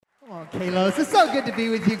Come on, Kalos. It's so good to be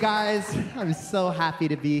with you guys. I'm so happy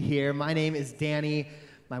to be here. My name is Danny.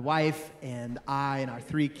 My wife and I and our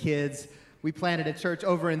 3 kids, we planted a church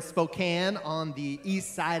over in Spokane on the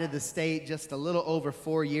east side of the state just a little over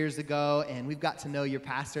 4 years ago, and we've got to know your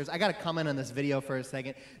pastors. I got to comment on this video for a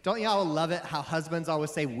second. Don't y'all love it how husbands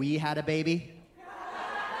always say, "We had a baby"?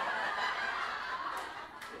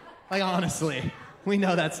 Like, honestly, we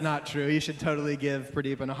know that's not true. You should totally give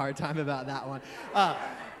Pradeepan a hard time about that one.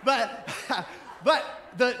 But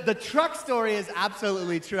the truck story is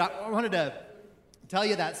absolutely true. I wanted to tell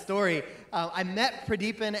you that story. I met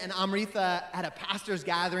Pradeepan and Amrita at a pastor's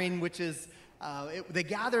gathering, which is, they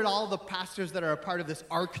gathered all the pastors that are a part of this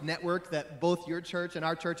ARC network that both your church and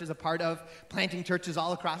our church is a part of, planting churches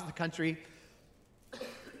all across the country.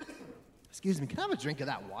 Excuse me, can I have a drink of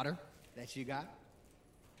that water that you got?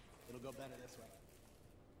 It'll go better this way.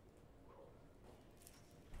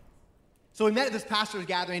 So we met at this pastor's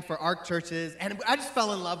gathering for ARC churches, and I just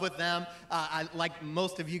fell in love with them, like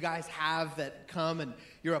most of you guys have that come and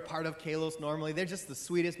you're a part of Kalos normally. They're just the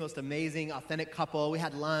sweetest, most amazing, authentic couple. We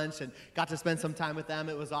had lunch and got to spend some time with them.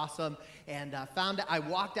 It was awesome. And I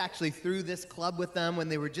walked actually through this club with them when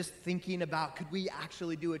they were just thinking about, could we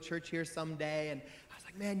actually do a church here someday? And I was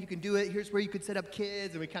like, man, you can do it. Here's where you could set up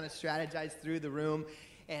kids. And we kind of strategized through the room.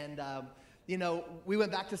 And we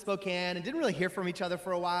went back to Spokane and didn't really hear from each other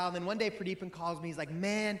for a while. And then one day Pradeepan calls me. He's like,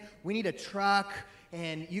 man, we need a truck.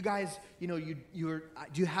 And you guys, do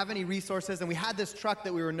you have any resources? And we had this truck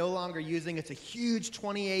that we were no longer using. It's a huge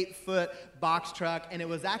 28-foot box truck. And it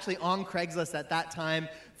was actually on Craigslist at that time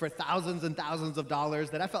for thousands and thousands of dollars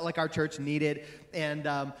that I felt like our church needed. And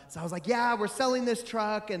so I was like, yeah, we're selling this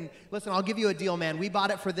truck. And listen, I'll give you a deal, man. We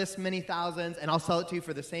bought it for this many thousands, and I'll sell it to you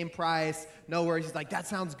for the same price. No worries. He's like, that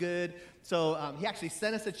sounds good. So he actually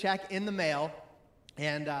sent us a check in the mail.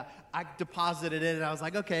 And I deposited it, and I was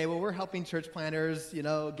like, okay, well, we're helping church planters,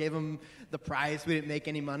 gave them the price. We didn't make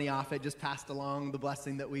any money off it, just passed along the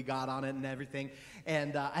blessing that we got on it and everything.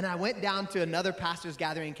 And I went down to another pastor's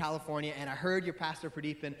gathering in California, and I heard your pastor,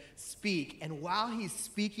 Pradeepan, speak. And while he's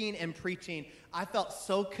speaking and preaching, I felt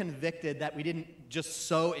so convicted that we didn't just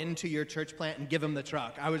sow into your church plant and give him the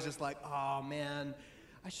truck. I was just like, oh, man,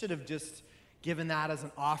 I should have just given that as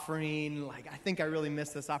an offering. Like, I think I really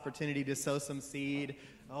missed this opportunity to sow some seed.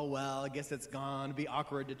 Oh, well, I guess it's gone. It'd be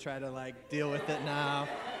awkward to try to, deal with it now.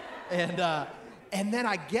 And then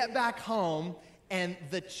I get back home, and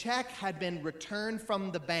the check had been returned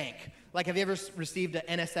from the bank. Like, have you ever received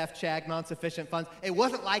an NSF check, non-sufficient funds? It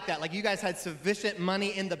wasn't like that. Like, you guys had sufficient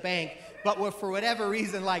money in the bank, but for whatever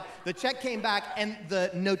reason, the check came back, and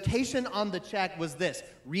the notation on the check was this: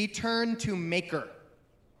 return to maker.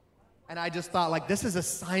 And I just thought, this is a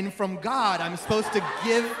sign from God. I'm supposed to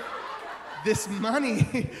give this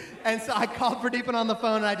money. And so I called Pradeepan on the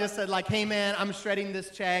phone, and I just said, hey, man, I'm shredding this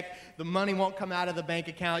check. The money won't come out of the bank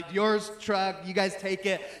account. Yours truck, you guys take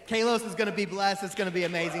it. Kalos is going to be blessed. It's going to be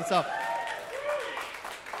amazing. So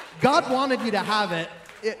God wanted you to have it.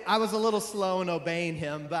 I was a little slow in obeying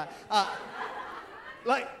him, but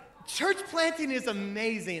church planting is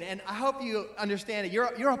amazing, and I hope you understand it.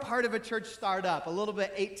 You're a part of a church startup, a little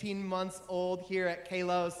bit 18 months old here at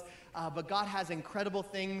Kalos, but God has incredible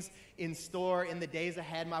things in store in the days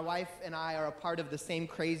ahead. My wife and I are a part of the same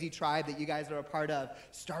crazy tribe that you guys are a part of,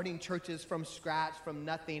 starting churches from scratch, from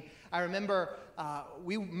nothing. I remember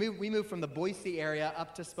we moved from the Boise area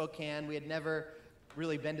up to Spokane. We had never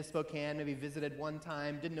really been to Spokane, maybe visited one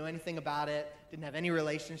time, didn't know anything about it, didn't have any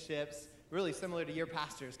relationships. Really similar to your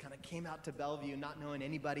pastors, kind of came out to Bellevue not knowing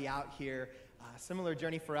anybody out here. Similar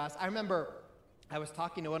journey for us. I remember I was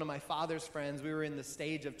talking to one of my father's friends. We were in the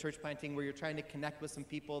stage of church planting where you're trying to connect with some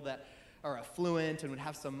people that are affluent and would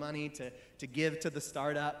have some money to give to the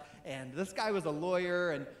startup. And this guy was a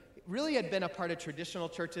lawyer and really had been a part of traditional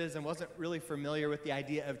churches and wasn't really familiar with the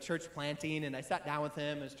idea of church planting. And I sat down with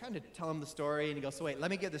him and was trying to tell him the story. And he goes, so wait, let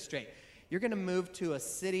me get this straight. You're going to move to a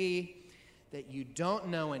city that you don't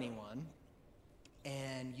know anyone,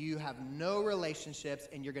 and you have no relationships,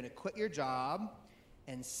 and you're going to quit your job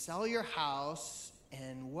and sell your house,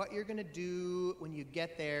 and what you're going to do when you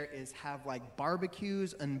get there is have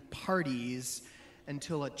barbecues and parties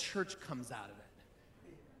until a church comes out of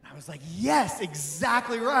it. I was like, yes,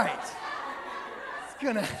 exactly right. It's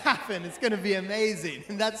going to happen. It's going to be amazing.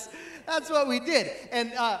 And that's what we did.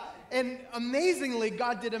 And amazingly,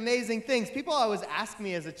 God did amazing things. People always ask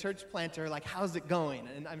me as a church planter, how's it going?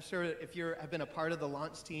 And I'm sure if you have been a part of the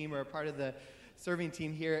launch team or a part of the serving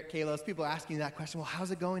team here at Kalos, people are asking that question, well, how's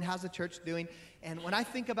it going? How's the church doing? And when I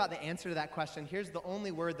think about the answer to that question, here's the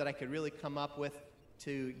only word that I could really come up with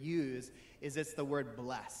to use, is it's the word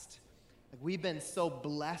blessed. Like, we've been so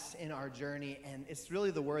blessed in our journey, and it's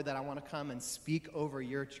really the word that I want to come and speak over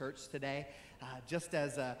your church today, just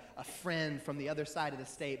as a friend from the other side of the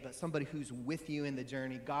state, but somebody who's with you in the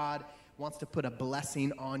journey. God wants to put a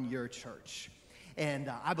blessing on your church. And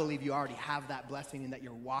I believe you already have that blessing and that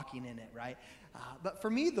you're walking in it, right? But for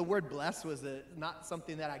me, the word blessed was not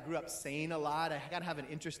something that I grew up saying a lot. I got to have an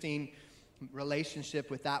interesting relationship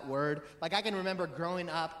with that word. Like, I can remember growing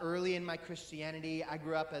up early in my Christianity. I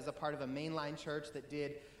grew up as a part of a mainline church that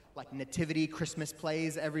did like nativity Christmas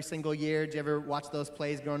plays every single year. Did you ever watch those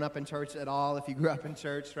plays growing up in church at all, if you grew up in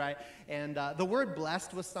church, right? And the word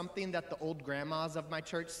blessed was something that the old grandmas of my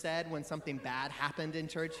church said when something bad happened in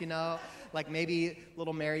church, you know? Like, maybe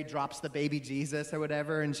little Mary drops the baby Jesus or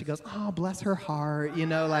whatever, and she goes, oh, bless her heart, you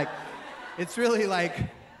know? Like, it's really like,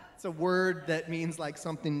 it's a word that means like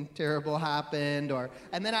something terrible happened.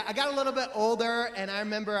 And then I got a little bit older, and I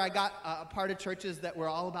remember I got a part of churches that were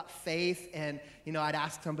all about faith, and you know, I'd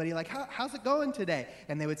ask somebody like, how's it going today?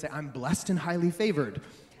 And they would say, I'm blessed and highly favored.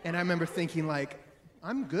 And I remember thinking like,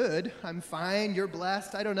 I'm good, I'm fine, you're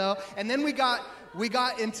blessed, I don't know. And then we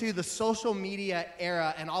got into the social media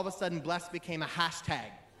era, and all of a sudden blessed became a hashtag.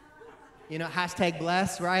 You know, hashtag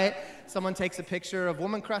blessed, right? Someone takes a picture of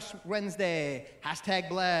Woman Crush Wednesday, hashtag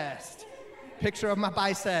blessed. Picture of my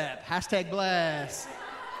bicep, hashtag blessed.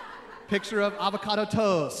 Picture of avocado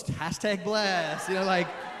toast, hashtag blessed. You know, like,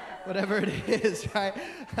 whatever it is, right?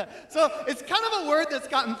 So it's kind of a word that's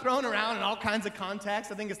gotten thrown around in all kinds of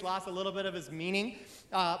contexts. I think it's lost a little bit of its meaning.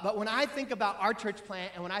 But when I think about our church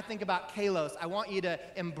plant and when I think about Kalos, I want you to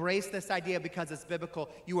embrace this idea because it's biblical.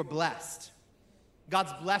 You are blessed.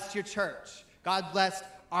 God's blessed your church. God blessed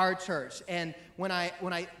our church. And when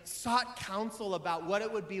I sought counsel about what it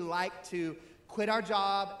would be like to quit our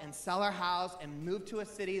job and sell our house and move to a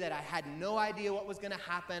city that I had no idea what was going to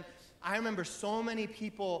happen, I remember so many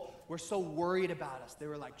people were so worried about us. They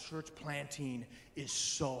were like, church planting is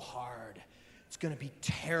so hard. It's going to be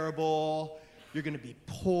terrible. You're going to be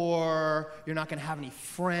poor. You're not going to have any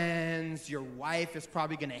friends. Your wife is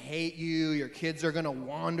probably going to hate you. Your kids are going to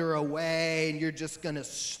wander away, and you're just going to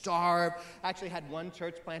starve. I actually had one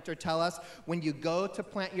church planter tell us, when you go to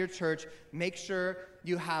plant your church, make sure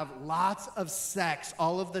you have lots of sex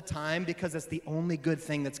all of the time, because it's the only good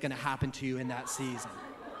thing that's going to happen to you in that season.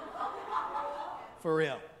 For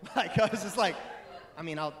real. Like, I was just like, I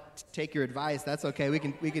mean, I'll take your advice. That's okay. We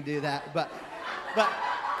can do that. But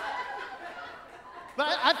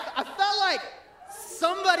I felt like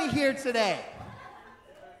somebody here today.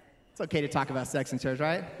 It's okay to talk about sex in church,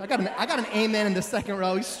 right? I got an amen in the second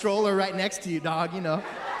row. He's stroller right next to you, dog. You know,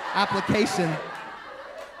 application.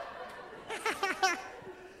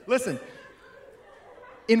 Listen,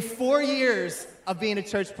 in 4 years of being a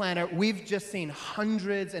church planter, we've just seen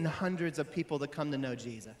hundreds and hundreds of people that come to know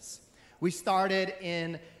Jesus. We started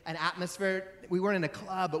in an atmosphere, we weren't in a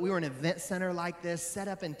club, but we were in an event center like this, set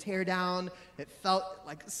up and tear down. It felt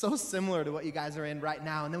like so similar to what you guys are in right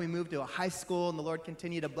now. And then we moved to a high school, and the Lord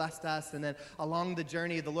continued to bless us. And then along the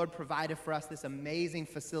journey, the Lord provided for us this amazing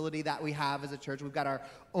facility that we have as a church. We've got our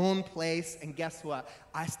own place, and guess what?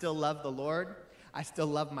 I still love the Lord. I still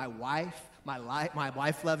love my wife. My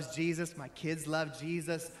wife loves Jesus. My kids love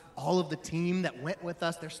Jesus. All of the team that went with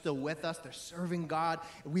us, they're still with us. They're serving God.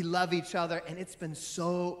 We love each other, and it's been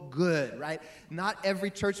so good, right? Not every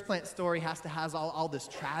church plant story has to have all this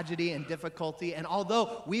tragedy and difficulty. And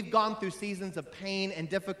although we've gone through seasons of pain and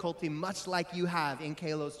difficulty, much like you have in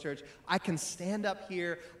Kalos Church, I can stand up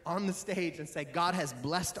here on the stage and say, God has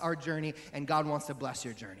blessed our journey, and God wants to bless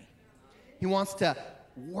your journey. He wants to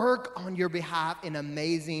work on your behalf in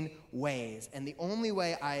amazing ways. And the only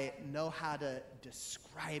way I know how to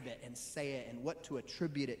describe it and say it and what to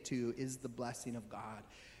attribute it to is the blessing of God.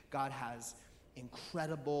 God has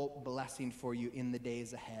incredible blessing for you in the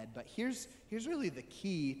days ahead. But here's really the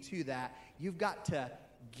key to that. You've got to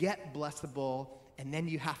get blessable, and then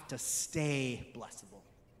you have to stay blessable.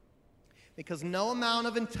 Because no amount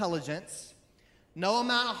of intelligence, no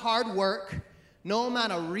amount of hard work, no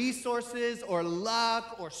amount of resources or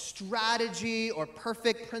luck or strategy or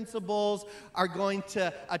perfect principles are going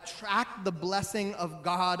to attract the blessing of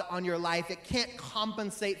God on your life. It can't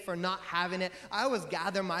compensate for not having it. I always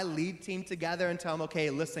gather my lead team together and tell them, okay,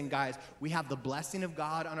 listen, guys, we have the blessing of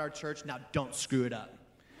God on our church. Now don't screw it up.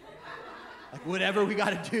 Like, whatever we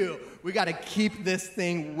got to do, we got to keep this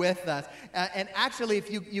thing with us. And actually, if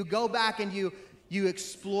you go back and you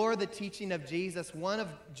explore the teaching of Jesus, one of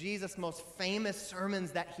Jesus' most famous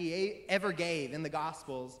sermons that he ever gave in the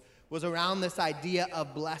Gospels was around this idea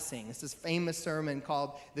of blessing. It's this famous sermon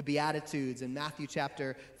called the Beatitudes in Matthew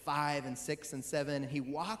chapter 5 and 6 and 7. And he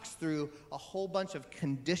walks through a whole bunch of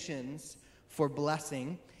conditions for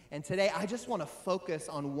blessing. And today I just want to focus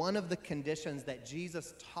on one of the conditions that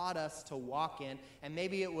Jesus taught us to walk in. And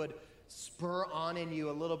maybe it would spur on in you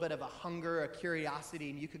a little bit of a hunger, a curiosity,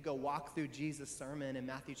 and you could go walk through Jesus' sermon in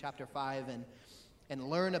Matthew chapter 5 and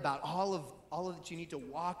learn about all of that you need to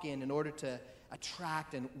walk in order to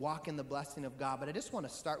attract and walk in the blessing of God. But I just want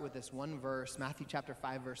to start with this one verse, Matthew chapter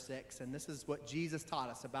 5, verse 6, and this is what Jesus taught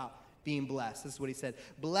us about being blessed. This is what he said: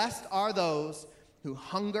 "Blessed are those who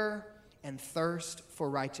hunger and thirst for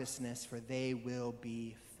righteousness, for they will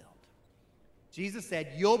be filled." Jesus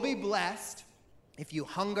said, you'll be blessed if you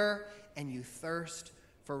hunger and you thirst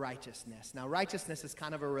for righteousness. Now, righteousness is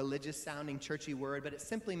kind of a religious-sounding, churchy word, but it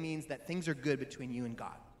simply means that things are good between you and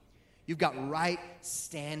God. You've got right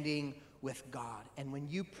standing with God. And when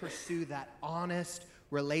you pursue that honest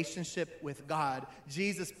relationship with God,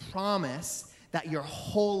 Jesus promised that your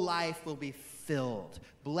whole life will be filled.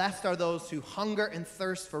 Blessed are those who hunger and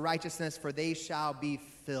thirst for righteousness, for they shall be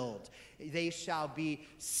filled. They shall be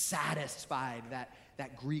satisfied.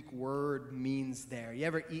 That Greek word means there. You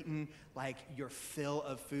ever eaten like your fill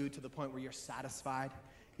of food to the point where you're satisfied?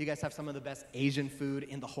 You guys have some of the best Asian food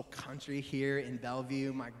in the whole country here in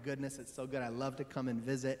Bellevue. My goodness, it's so good. I love to come and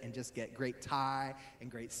visit and just get great Thai and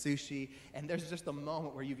great sushi. And there's just a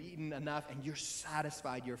moment where you've eaten enough and you're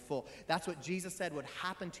satisfied, you're full. That's what Jesus said would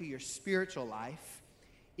happen to your spiritual life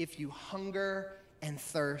if you hunger and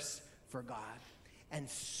thirst for God. And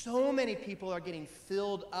so many people are getting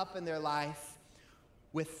filled up in their life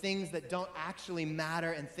with things that don't actually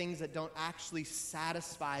matter and things that don't actually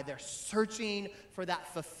satisfy. They're searching for that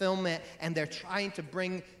fulfillment, and they're trying to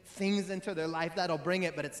bring things into their life that'll bring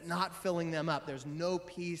it, but it's not filling them up. There's no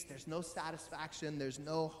peace, there's no satisfaction, there's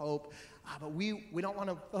no hope. But we don't want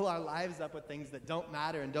to fill our lives up with things that don't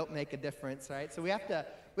matter and don't make a difference, right? So we have to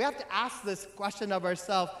ask this question of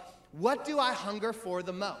ourselves: what do I hunger for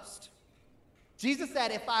the most? Jesus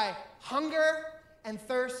said, if I hunger and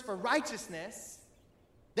thirst for righteousness,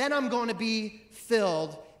 then I'm going to be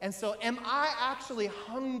filled. And so am I actually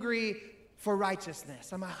hungry for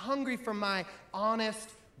righteousness? Am I hungry for my honest,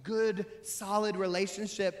 good, solid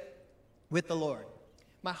relationship with the Lord?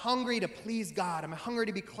 Am I hungry to please God? Am I hungry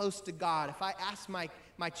to be close to God? If I ask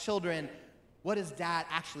my children, what is dad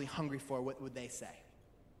actually hungry for, what would they say?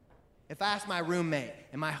 If I ask my roommate,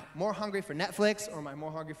 am I more hungry for Netflix or am I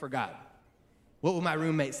more hungry for God? What would my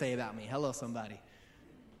roommate say about me? Hello, somebody.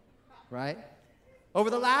 Right? Over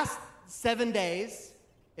the last 7 days,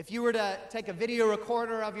 if you were to take a video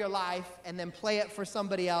recorder of your life and then play it for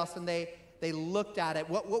somebody else and they looked at it,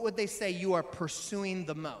 what would they say you are pursuing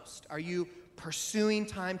the most? Are you pursuing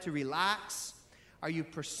time to relax? Are you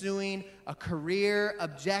pursuing a career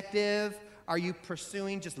objective? Are you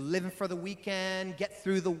pursuing just living for the weekend, get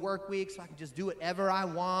through the work week so I can just do whatever I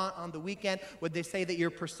want on the weekend? Would they say that you're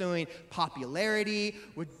pursuing popularity?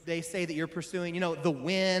 Would they say that you're pursuing, the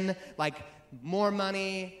win, like more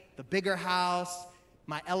money, the bigger house?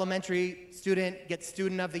 My elementary student gets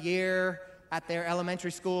student of the year at their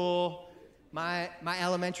elementary school. My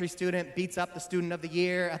elementary student beats up the student of the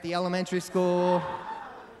year at the elementary school.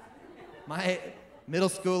 My middle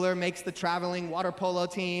schooler makes the traveling water polo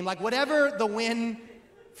team. Like whatever the win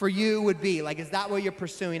for you would be, like, is that what you're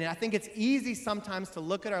pursuing? And I think it's easy sometimes to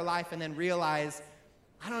look at our life and then realize,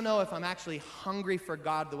 I don't know if I'm actually hungry for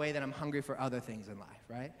God the way that I'm hungry for other things in life,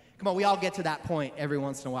 right? Come on, we all get to that point every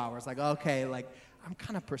once in a while where it's like, okay, like I'm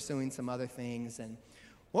kind of pursuing some other things. And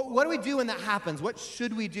what do we do when that happens? What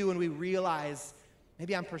should we do when we realize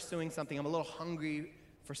maybe I'm pursuing something, I'm a little hungry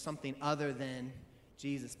for something other than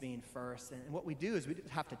Jesus being first? And what we do is we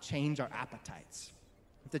have to change our appetites.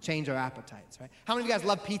 We have to change our appetites, right? How many of you guys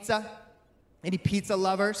love pizza? Any pizza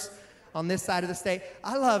lovers on this side of the state?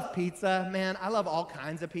 I love pizza, man. I love all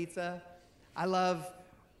kinds of pizza. I love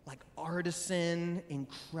like artisan,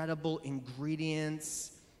 incredible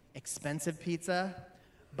ingredients, expensive pizza,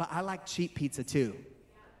 but I like cheap pizza too.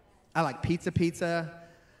 I like pizza.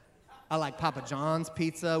 I like Papa John's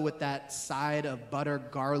pizza with that side of butter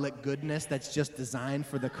garlic goodness that's just designed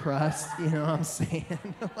for the crust. You know what I'm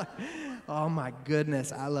saying? Oh my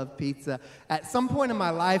goodness, I love pizza. At some point in my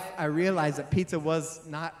life, I realized that pizza was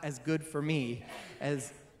not as good for me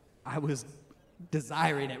as I was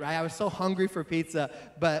desiring it, right? I was so hungry for pizza,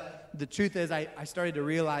 but the truth is I started to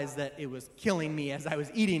realize that it was killing me as I was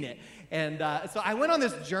eating it. And so I went on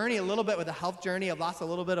this journey a little bit with a health journey. I've lost a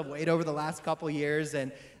little bit of weight over the last couple years,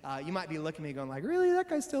 and you might be looking at me going like, really, that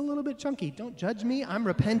guy's still a little bit chunky. Don't judge me. I'm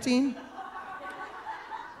repenting.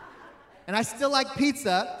 And I still like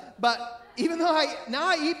pizza, But even though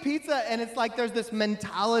I eat pizza, and it's like there's this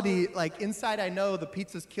mentality, like inside I know the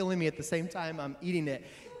pizza's killing me at the same time I'm eating it.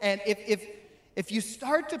 And if you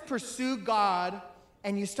start to pursue God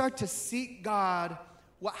and you start to seek God,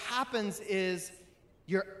 what happens is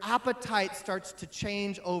your appetite starts to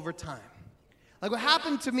change over time. Like what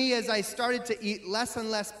happened to me is I started to eat less and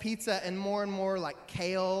less pizza and more like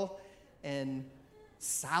kale and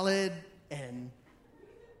salad and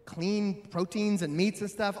clean proteins and meats and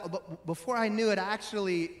stuff. But before I knew it, I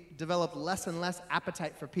actually developed less and less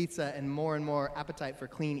appetite for pizza and more appetite for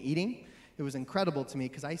clean eating. It was incredible to me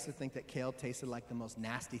because I used to think that kale tasted like the most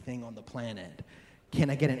nasty thing on the planet. Can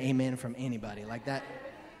I get an amen from anybody? Like that?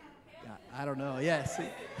 Yeah, I don't know. Yes.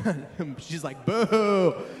 She's like,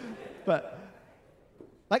 boo. But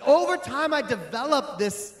like over time, I developed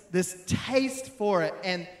this taste for it.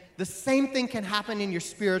 And the same thing can happen in your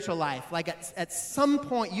spiritual life. Like at some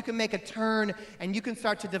point, you can make a turn and you can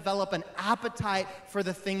start to develop an appetite for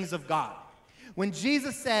the things of God. When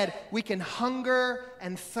Jesus said we can hunger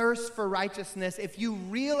and thirst for righteousness, if you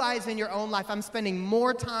realize in your own life, I'm spending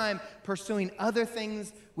more time pursuing other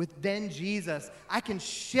things than Jesus, I can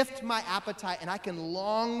shift my appetite and I can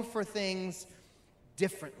long for things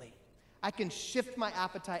differently. I can shift my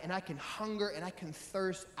appetite and I can hunger and I can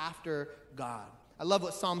thirst after God. I love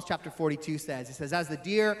what Psalms chapter 42 says. It says, as the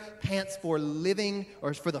deer pants for living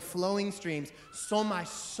or for the flowing streams, so my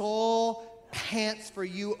soul pants for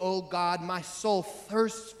you, O God. My soul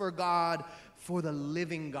thirsts for God, for the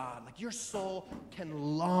living God. Like your soul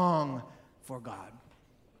can long for God.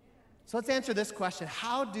 So let's answer this question.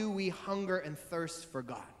 How do we hunger and thirst for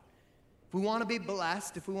God? If we want to be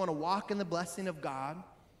blessed, if we want to walk in the blessing of God,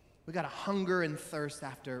 we got to hunger and thirst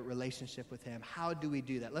after relationship with Him. How do we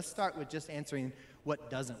do that? Let's start with just answering what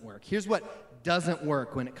doesn't work. Here's what doesn't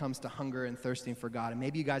work when it comes to hunger and thirsting for God. And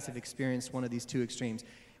maybe you guys have experienced one of these two extremes.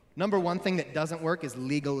 Number one thing that doesn't work is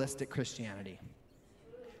legalistic Christianity.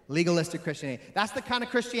 Legalistic Christianity. That's the kind of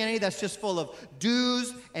Christianity that's just full of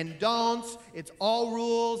do's and don'ts. It's all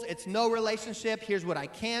rules. It's no relationship. Here's what I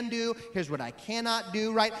can do. Here's what I cannot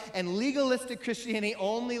do, right? And legalistic Christianity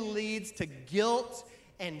only leads to guilt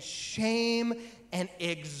and shame and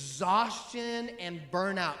exhaustion and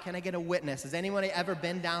burnout. Can I get a witness? Has anyone ever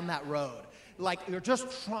been down that road? Like you're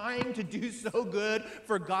just trying to do so good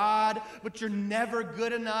for God, but you're never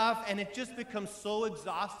good enough, and it just becomes so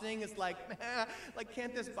exhausting. It's like, man, like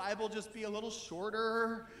can't this Bible just be a little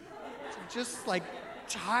shorter? Just like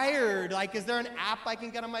tired. Like, is there an app I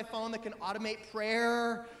can get on my phone that can automate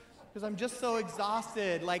prayer? Because I'm just so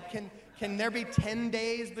exhausted. Like, can there be 10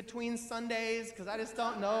 days between Sundays? Because I just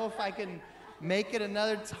don't know if I can make it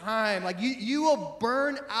another time. Like you will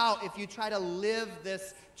burn out if you try to live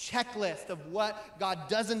this checklist of what God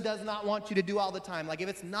does and does not want you to do all the time. Like if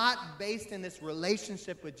it's not based in this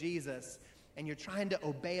relationship with Jesus and you're trying to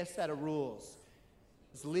obey a set of rules,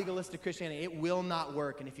 this legalistic Christianity, it will not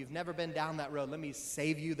work. And if you've never been down that road, let me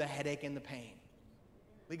save you the headache and the pain.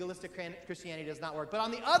 Legalistic Christianity does not work. But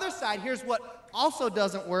on the other side, here's what also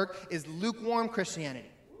doesn't work is lukewarm Christianity.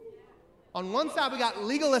 On one side, we got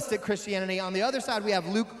legalistic Christianity. On the other side, we have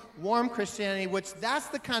lukewarm Christianity, which that's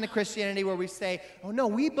the kind of Christianity where we say, oh no,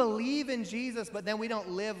 we believe in Jesus, but then we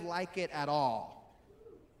don't live like it at all.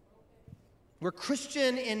 We're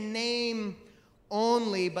Christian in name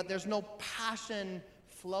only, but there's no passion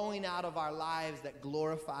flowing out of our lives that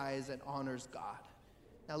glorifies and honors God.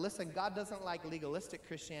 Now listen, God doesn't like legalistic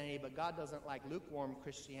Christianity, but God doesn't like lukewarm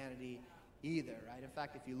Christianity either, right? In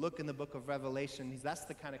fact, if you look in the book of Revelation, that's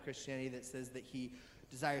the kind of Christianity that says that He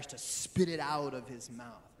desires to spit it out of His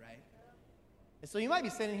mouth, right? And so you might be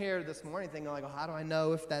sitting here this morning thinking, like, well, how do I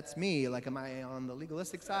know if that's me? Like, am I on the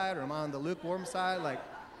legalistic side or am I on the lukewarm side? Like,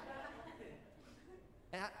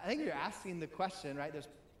 and I think you're asking the question, right? There's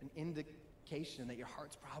an indication that your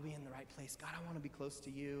heart's probably in the right place. God, I want to be close to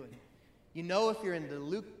you. And you know if you're in the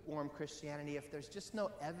lukewarm Christianity if there's just no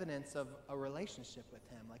evidence of a relationship with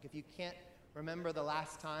Him. Like if you can't remember the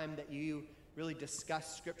last time that you really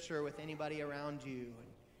discussed Scripture with anybody around you, and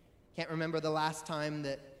can't remember the last time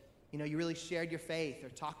that you really shared your faith or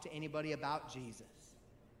talked to anybody about Jesus.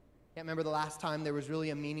 Can't remember the last time there was really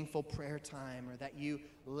a meaningful prayer time, or that you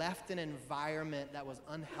left an environment that was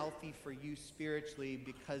unhealthy for you spiritually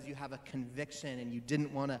because you have a conviction and you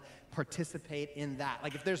didn't want to participate in that.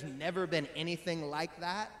 Like if there's never been anything like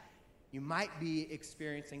that, you might be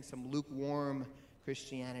experiencing some lukewarm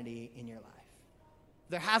Christianity in your life.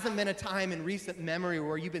 There hasn't been a time in recent memory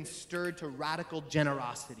where you've been stirred to radical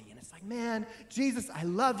generosity. And it's like, man, Jesus, I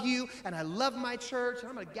love you, and I love my church, and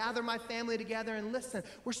I'm going to gather my family together. And listen,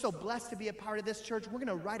 we're so blessed to be a part of this church. We're going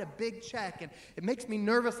to write a big check, and it makes me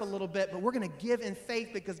nervous a little bit, but we're going to give in faith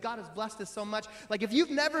because God has blessed us so much. Like, if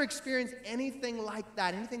you've never experienced anything like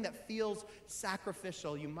that, anything that feels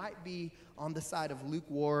sacrificial, you might be on the side of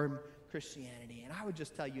lukewarm Christianity. And I would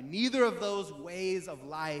just tell you, neither of those ways of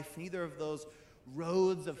life, neither of those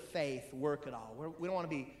roads of faith work at all. We don't want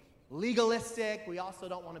to be legalistic. We also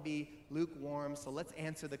don't want to be lukewarm. So let's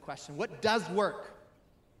answer the question, what does work?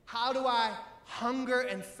 How do I hunger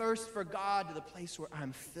and thirst for God to the place where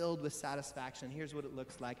I'm filled with satisfaction? Here's what it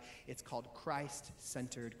looks like. It's called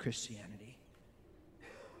Christ-centered Christianity.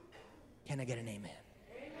 Can I get an amen?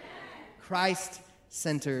 Amen.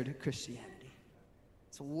 Christ-centered Christianity.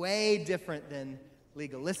 It's way different than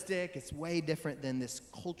legalistic. It's way different than this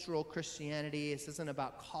cultural Christianity. This isn't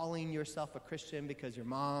about calling yourself a Christian because your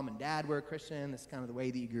mom and dad were a Christian. This is kind of the way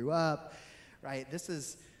that you grew up, right? This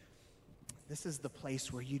is the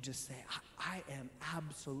place where you just say, I am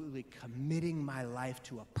absolutely committing my life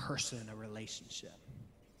to a person, a relationship.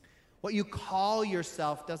 What you call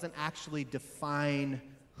yourself doesn't actually define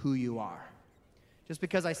who you are. Just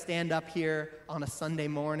because I stand up here on a Sunday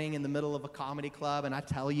morning in the middle of a comedy club and I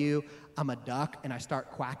tell you I'm a duck and I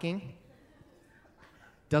start quacking,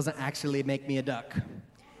 doesn't actually make me a duck.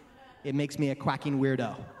 It makes me a quacking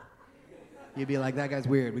weirdo. You'd be like, that guy's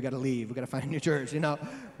weird. We got to leave. We got to find a new church. You know,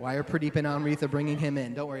 why are Pradeep and Amrita bringing him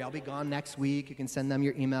in? Don't worry, I'll be gone next week. You can send them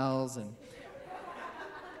your emails. And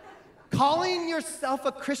calling yourself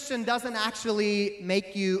a Christian doesn't actually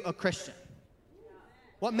make you a Christian.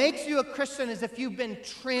 What makes you a Christian is if you've been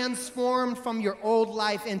transformed from your old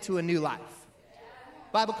life into a new life.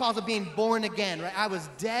 The Bible calls it being born again, right? I was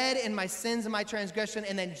dead in my sins and my transgression,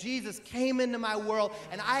 and then Jesus came into my world,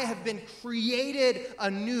 and I have been created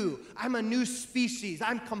anew. I'm a new species.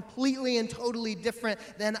 I'm completely and totally different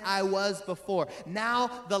than I was before.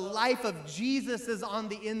 Now the life of Jesus is on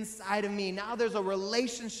the inside of me. Now there's a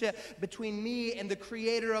relationship between me and the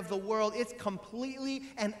creator of the world. It's completely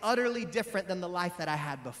and utterly different than the life that I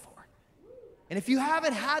had before. And if you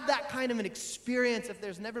haven't had that kind of an experience, if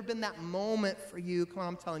there's never been that moment for you, come on,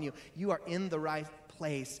 I'm telling you, you are in the right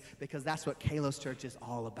place because that's what Kalos Church is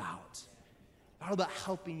all about. It's all about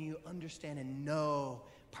helping you understand and know,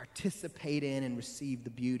 participate in, and receive the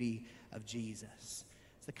beauty of Jesus.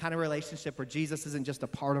 It's the kind of relationship where Jesus isn't just a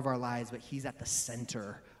part of our lives, but he's at the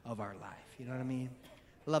center of our life. You know what I mean?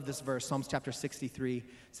 I love this verse, Psalms chapter 63. It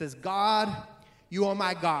says, God, you are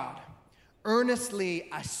my God. Earnestly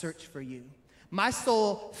I search for you. My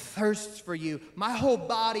soul thirsts for you. My whole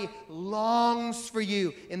body longs for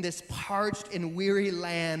you in this parched and weary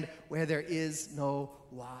land where there is no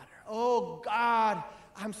water. Oh, God,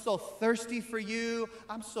 I'm so thirsty for you.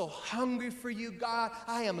 I'm so hungry for you, God.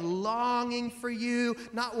 I am longing for you,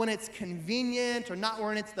 not when it's convenient or not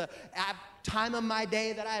when it's the time of my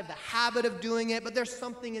day that I have the habit of doing it, but there's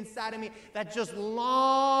something inside of me that just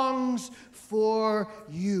longs for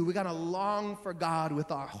you. We got to long for God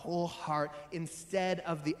with our whole heart instead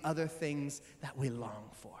of the other things that we long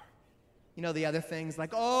for. You know, the other things like,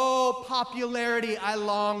 oh, popularity, I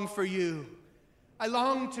long for you. I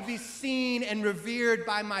long to be seen and revered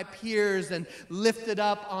by my peers and lifted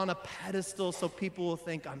up on a pedestal so people will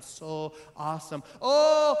think I'm so awesome.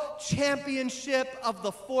 Oh, championship of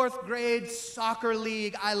the 4th grade soccer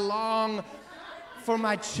league. I long for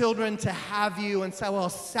my children to have you, and so I'll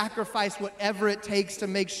sacrifice whatever it takes to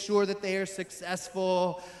make sure that they are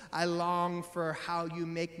successful. I long for how you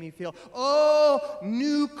make me feel. Oh,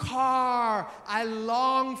 new car, I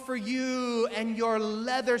long for you and your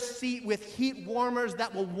leather seat with heat warmers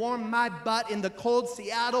that will warm my butt in the cold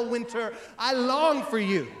Seattle winter. I long for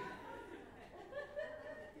you.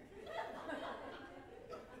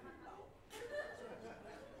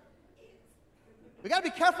 We got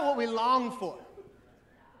to be careful what we long for.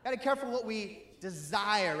 Got to be careful what we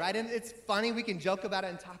desire, right? And it's funny, we can joke about it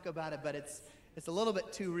and talk about it, but it's a little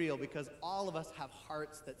bit too real because all of us have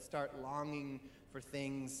hearts that start longing for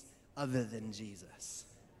things other than Jesus.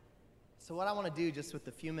 So what I want to do just with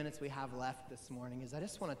the few minutes we have left this morning is I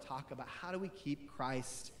just want to talk about how do we keep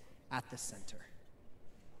Christ at the center.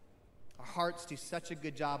 Our hearts do such a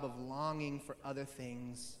good job of longing for other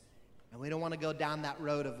things, and we don't want to go down that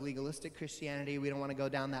road of legalistic Christianity. We don't want to go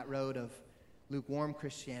down that road of lukewarm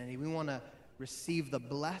Christianity. We want to receive the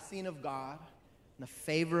blessing of God and the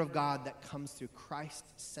favor of God that comes through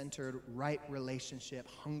Christ-centered, right relationship,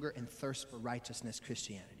 hunger and thirst for righteousness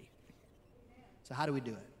Christianity. So how do we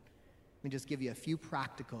do it? Let me just give you a few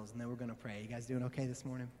practicals, and then we're going to pray. You guys doing okay this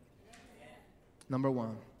morning? Number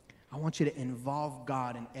one, I want you to involve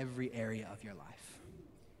God in every area of your life.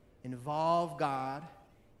 Involve God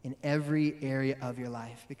in every area of your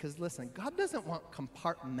life. Because listen, God doesn't want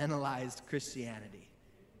compartmentalized Christianity.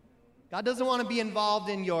 God doesn't want to be involved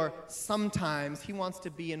in your sometimes. He wants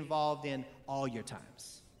to be involved in all your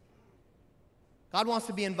times. God wants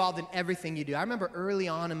to be involved in everything you do. I remember early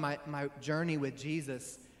on in my journey with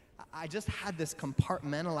Jesus, I just had this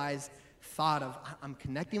compartmentalized thought of I'm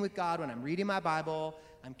connecting with God when I'm reading my Bible.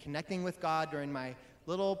 I'm connecting with God during my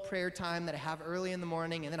little prayer time that I have early in the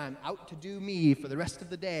morning, and then I'm out to do me for the rest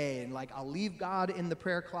of the day, and like I'll leave God in the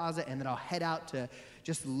prayer closet, and then I'll head out to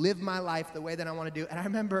just live my life the way that I want to do. And I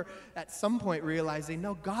remember at some point realizing,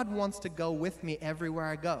 no, God wants to go with me everywhere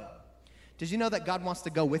I go. Did you know that God wants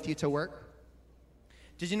to go with you to work?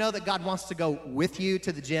 Did you know that God wants to go with you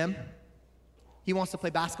to the gym? He wants to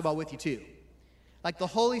play basketball with you too. Like the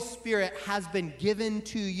Holy Spirit has been given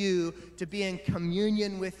to you to be in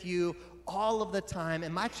communion with you all of the time,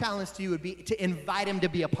 and my challenge to you would be to invite him to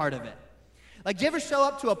be a part of it. Like, do you ever show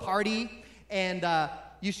up to a party and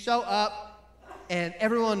you show up and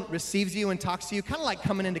everyone receives you and talks to you, kind of like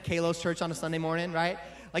coming into Kalos Church on a Sunday morning, right?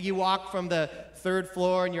 Like you walk from the third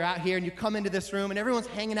floor and you're out here and you come into this room and everyone's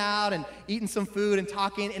hanging out and eating some food and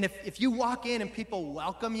talking, and if you walk in and people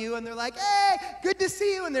welcome you and they're like, hey, good to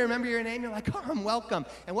see you, and they remember your name, you're like, oh, I'm welcome.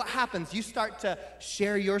 And what happens? You start to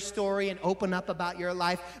share your story and open up about your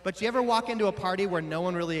life. But you ever walk into a party where no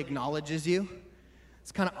one really acknowledges you?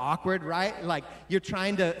 It's kind of awkward, right? Like you're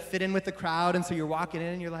trying to fit in with the crowd, and so you're walking in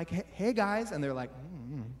and you're like, hey guys, and they're like,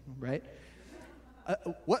 right?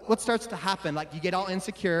 What starts to happen? Like you get all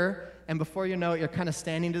insecure, and before you know it, you're kind of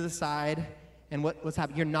standing to the side, and what's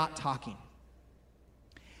happening? You're not talking.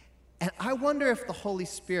 And I wonder if the Holy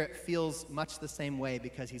Spirit feels much the same way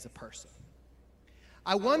because he's a person.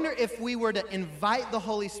 I wonder if we were to invite the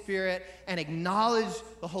Holy Spirit and acknowledge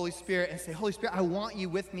the Holy Spirit and say, Holy Spirit, I want you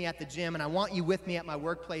with me at the gym, and I want you with me at my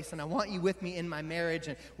workplace, and I want you with me in my marriage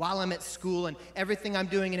and while I'm at school and everything I'm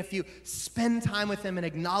doing. And if you spend time with him and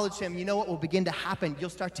acknowledge him, you know what will begin to happen? You'll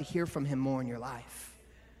start to hear from him more in your life.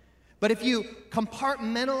 But if you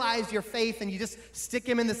compartmentalize your faith and you just stick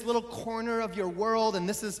him in this little corner of your world, and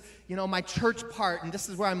this is, my church part, and this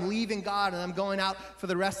is where I'm leaving God and I'm going out for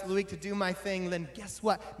the rest of the week to do my thing, then guess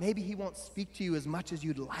what? Maybe he won't speak to you as much as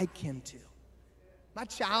you'd like him to. My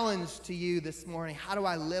challenge to you this morning, how do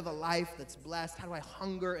I live a life that's blessed? How do I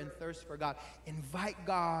hunger and thirst for God? Invite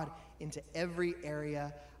God into every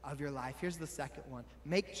area of your life. Here's the second one.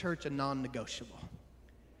 Make church a non-negotiable.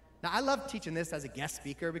 Now, I love teaching this as a guest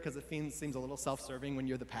speaker because it seems a little self-serving when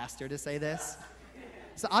you're the pastor to say this.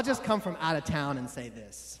 So I'll just come from out of town and say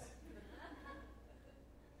this.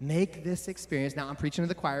 Make this experience. Now, I'm preaching to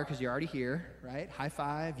the choir because you're already here, right? High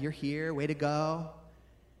five, you're here, way to go.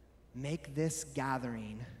 Make this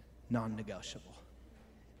gathering non-negotiable.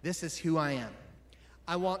 This is who I am.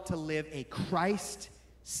 I want to live a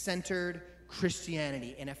Christ-centered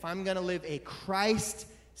Christianity. And if I'm going to live a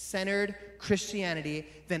Christ-centered Christianity,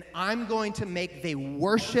 then I'm going to make the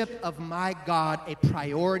worship of my God a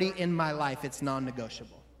priority in my life. It's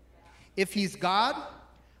non-negotiable. If he's God,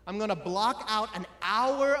 I'm going to block out an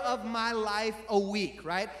hour of my life a week,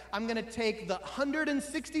 right? I'm going to take the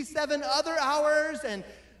 167 other hours and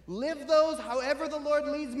live those however the Lord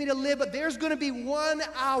leads me to live, but there's going to be 1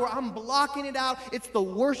 hour. I'm blocking it out. It's the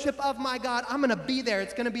worship of my God. I'm going to be there.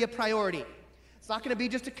 It's going to be a priority. It's not going to be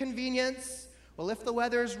just a convenience. Well, if the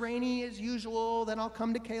weather's rainy as usual, then I'll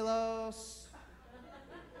come to Kalos.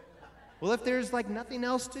 Well, if there's nothing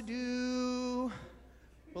else to do,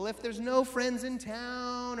 well, if there's no friends in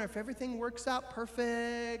town, or if everything works out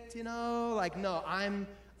perfect, no, I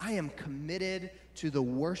am committed to the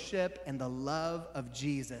worship and the love of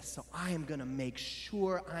Jesus. So I am going to make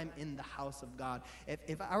sure I'm in the house of God.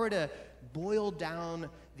 If I were to boil down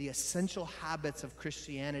the essential habits of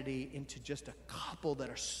Christianity into just a couple that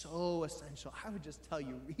are so essential, I would just tell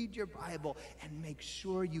you, read your Bible and make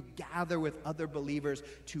sure you gather with other believers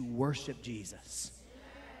to worship Jesus.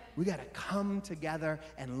 We got to come together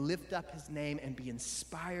and lift up his name and be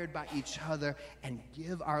inspired by each other and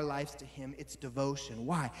give our lives to him. It's devotion.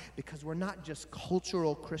 Why? Because we're not just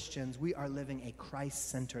cultural Christians. We are living a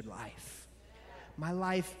Christ-centered life. My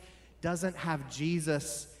life doesn't have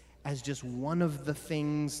Jesus as just one of the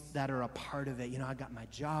things that are a part of it. I got my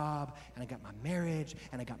job, and I got my marriage,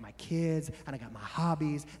 and I got my kids, and I got my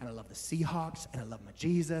hobbies, and I love the Seahawks, and I love my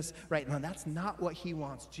Jesus, right? No, that's not what he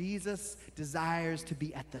wants. Jesus desires to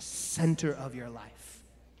be at the center of your life.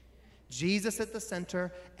 Jesus at the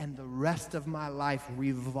center, and the rest of my life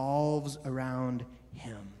revolves around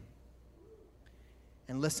him.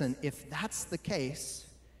 And listen, if that's the case,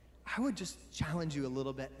 I would just challenge you a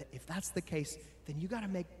little bit. If that's the case, then you got to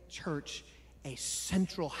make church a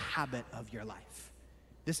central habit of your life.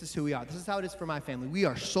 This is who we are. This is how it is for my family. We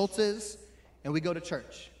are Schultzes, and we go to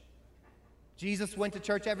church. Jesus went to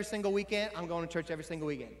church every single weekend. I'm going to church every single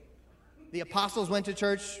weekend. The apostles went to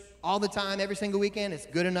church all the time, every single weekend. It's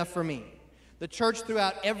good enough for me. The church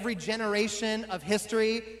throughout every generation of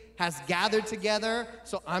history has gathered together,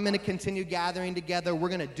 so I'm going to continue gathering together. We're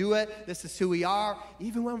going to do it. This is who we are.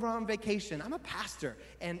 Even when we're on vacation, I'm a pastor,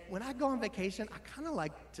 and when I go on vacation, I kind of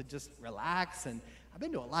like to just relax, and I've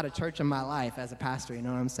been to a lot of church in my life as a pastor, you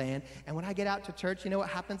know what I'm saying? And when I get out to church, you know what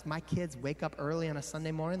happens? My kids wake up early on a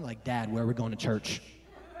Sunday morning like, Dad, where are we going to church?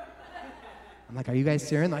 I'm like, are you guys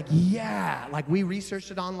serious? Like, yeah. Like, we researched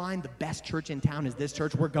it online. The best church in town is this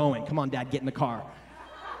church. We're going. Come on, Dad, get in the car.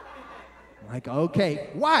 I'm like,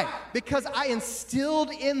 okay. Why? Because I instilled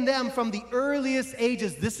in them from the earliest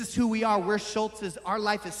ages, this is who we are. We're Schultzes. Our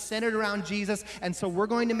life is centered around Jesus, and so we're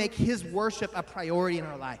going to make his worship a priority in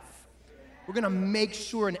our life. We're going to make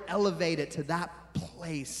sure and elevate it to that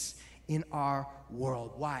place in our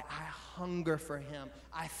world. Why? I hunger for him.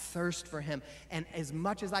 I thirst for him. And as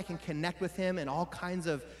much as I can connect with him in all kinds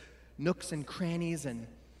of nooks and crannies, and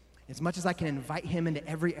as much as I can invite him into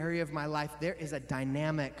every area of my life, there is a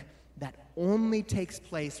dynamic that only takes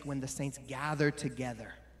place when the saints gather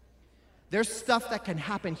together. There's stuff that can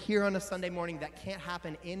happen here on a Sunday morning that can't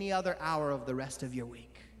happen any other hour of the rest of your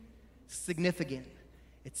week. It's significant.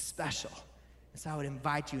 It's special. And so I would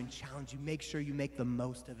invite you and challenge you, make sure you make the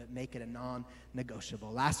most of it. Make it a non-negotiable.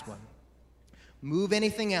 Last one. Move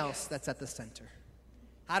anything else that's at the center.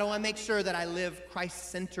 How do I make sure that I live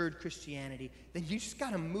Christ-centered Christianity? Then you just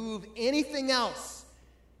got to move anything else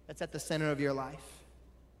that's at the center of your life.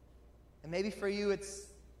 And maybe for you it's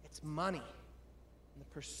money, and the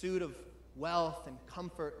pursuit of wealth and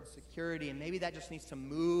comfort and security, and maybe that just needs to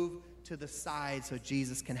move to the side so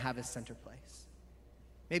Jesus can have his center place.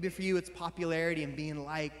 Maybe for you it's popularity and being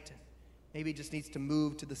liked. Maybe it just needs to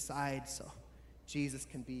move to the side so Jesus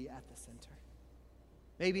can be at the center.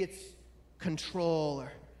 Maybe it's control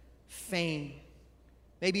or fame.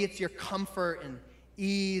 Maybe it's your comfort and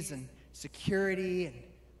ease and security and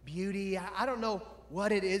beauty. I don't know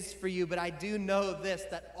what it is for you, but I do know this,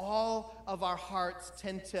 that all of our hearts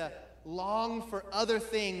tend to long for other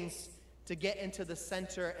things to get into the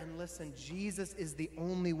center. And listen, Jesus is the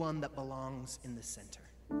only one that belongs in the center.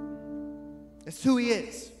 It's who he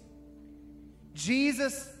is.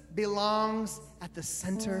 Jesus belongs at the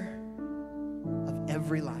center of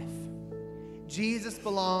every life. Jesus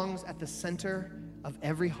belongs at the center of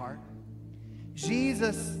every heart.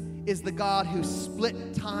 Jesus is the God who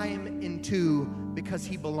split time in two because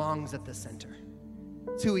he belongs at the center.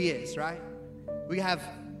 It's who he is, right? We have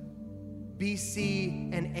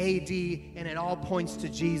BC and AD, and it all points to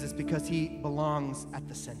Jesus because he belongs at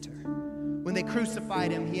the center. When they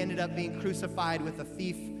crucified him, he ended up being crucified with a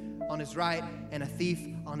thief on his right and a thief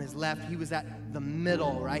on his left. He was at the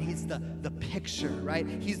middle, right? He's the picture, right?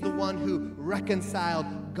 He's the one who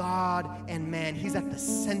reconciled God and man. He's at the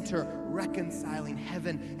center, reconciling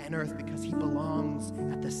heaven and earth because he belongs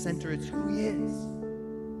at the center. It's who he is.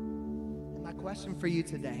 And my question for you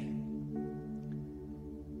today,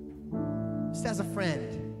 just as a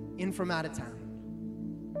friend in from out of town,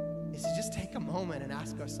 is to just take a moment and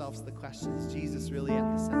ask ourselves the question, is Jesus really at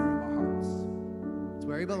the center of our hearts? It's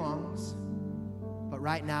where he belongs. But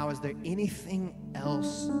right now, is there anything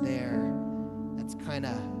else there that's kind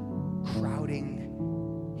of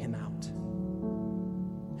crowding him out?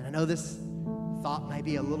 And I know this thought might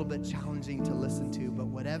be a little bit challenging to listen to, but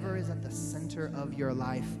whatever is at the center of your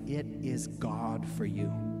life, it is God for you.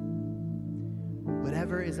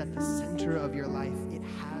 Whatever is at the center of your life, it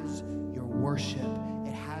has your worship.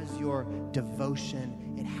 It has your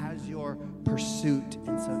devotion. It has your pursuit.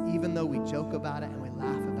 And so even though we joke about it and we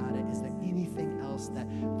laugh about it, is there anything else that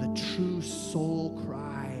the true soul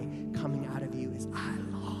cry coming out of you is, I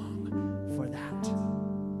long for that?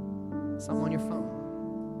 Something on your phone.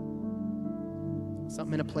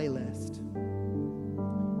 Something in a playlist.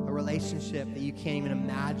 A relationship that you can't even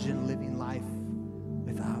imagine living life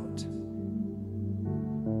without.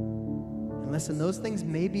 Listen, those things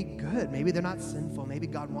may be good. Maybe they're not sinful. Maybe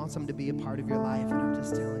God wants them to be a part of your life. And I'm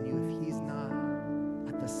just telling you, if he's not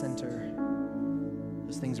at the center,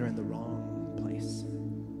 those things are in the wrong place.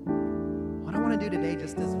 What I want to do today,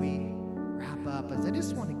 just as we wrap up, is I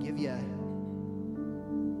just want to give you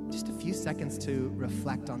just a few seconds to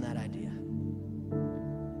reflect on that idea.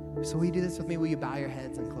 So will you do this with me? Will you bow your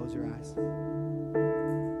heads and close your eyes?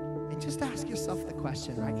 And just ask yourself the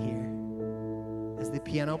question right here. As the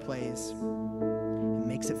piano plays, it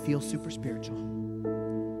makes it feel super spiritual.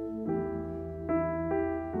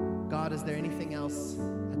 is there anything else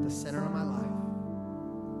at the center of my life?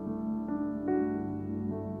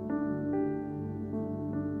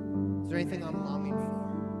 Is there anything I'm longing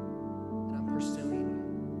for that I'm pursuing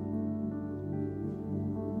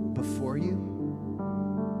before you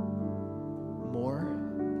more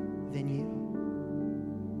than you?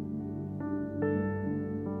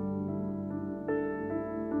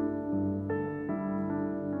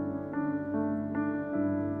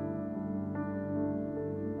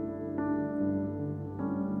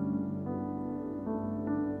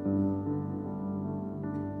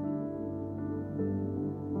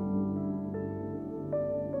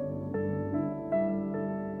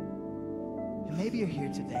 Maybe you're here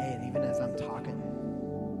today, and even as I'm talking,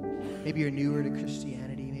 maybe you're newer to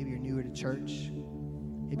Christianity, maybe you're newer to church,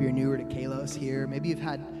 maybe you're newer to Kalos here, maybe you've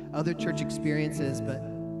had other church experiences, but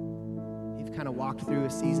you've kind of walked through a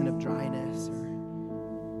season of dryness, or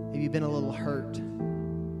maybe you've been a little hurt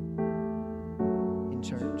in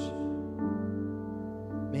church.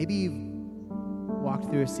 Maybe you've walked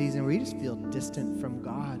through a season where you just feel distant from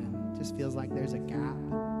God, and it just feels like there's a gap.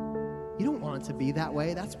 You don't want it to be that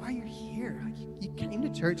way. That's why you're here. You came to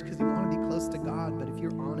church because you want to be close to God, but if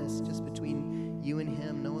you're honest, just between you and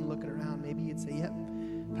him, no one looking around, maybe you'd say, yep,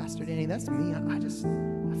 Pastor Danny, that's me. I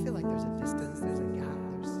feel like there's a distance, there's a gap,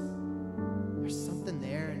 there's something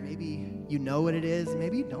there, and maybe you know what it is, and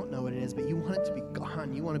maybe you don't know what it is, but you want it to be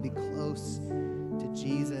gone. You want to be close to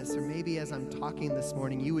Jesus. Or maybe as I'm talking this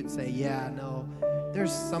morning, you would say, yeah, no,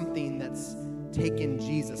 there's something that's taken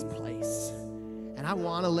Jesus' place. And I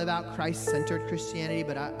want to live out Christ-centered Christianity,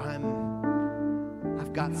 but I've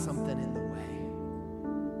got something in the way.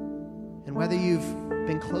 And whether you've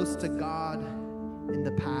been close to God in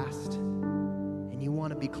the past and you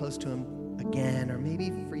want to be close to him again, or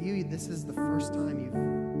maybe for you, this is the first time you've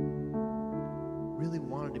really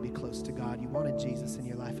wanted to be close to God, you wanted Jesus in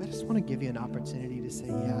your life, I just want to give you an opportunity to say,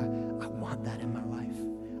 yeah, I want that in my life.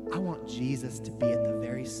 I want Jesus to be at the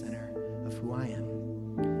very center of who I am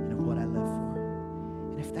and of what I live for.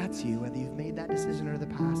 If that's you, whether you've made that decision or the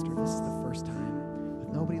past, or this is the first time, with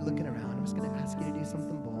nobody looking around, I'm just going to ask you to do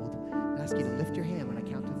something bold. I'm ask you to lift your hand when I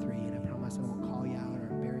count to 3, and I promise I won't call you out or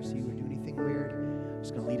embarrass you or do anything weird. I'm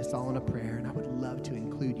just going to lead us all in a prayer, and I would love to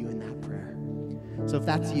include you in that prayer. So if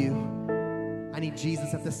that's you, I need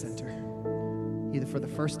Jesus at the center, either for the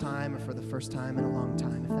first time or for the first time in a long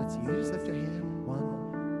time. If that's you, just lift your hand.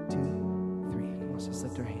 1, 2, 3. Let's just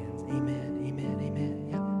lift our hands. Amen, amen, amen.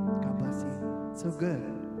 Yep. God bless you. So good.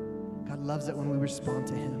 God loves it when we respond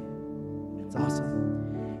to him. It's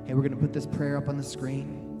awesome. Hey, we're going to put this prayer up on the screen,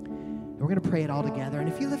 and we're going to pray it all together. And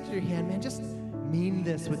if you lifted your hand, man, just mean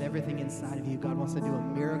this with everything inside of you. God wants to do a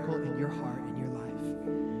miracle in your heart and your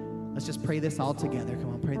life. Let's just pray this all together.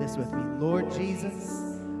 Come on, pray this with me. Lord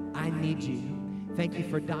Jesus, I need you. Thank you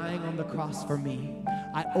for dying on the cross for me.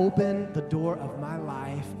 I open the door of my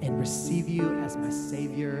life and receive you as my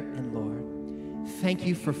Savior and Lord. Thank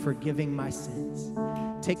you for forgiving my sins.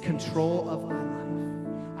 Take control of my life.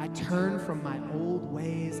 I turn from my old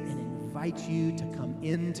ways and invite you to come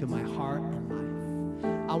into my heart and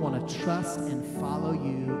life. I want to trust and follow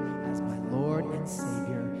you as my Lord and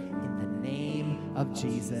Savior in the name of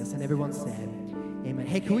Jesus. And everyone said, amen.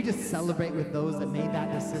 Hey, can we just celebrate with those that made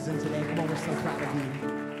that decision today? Come on, we're so proud of you.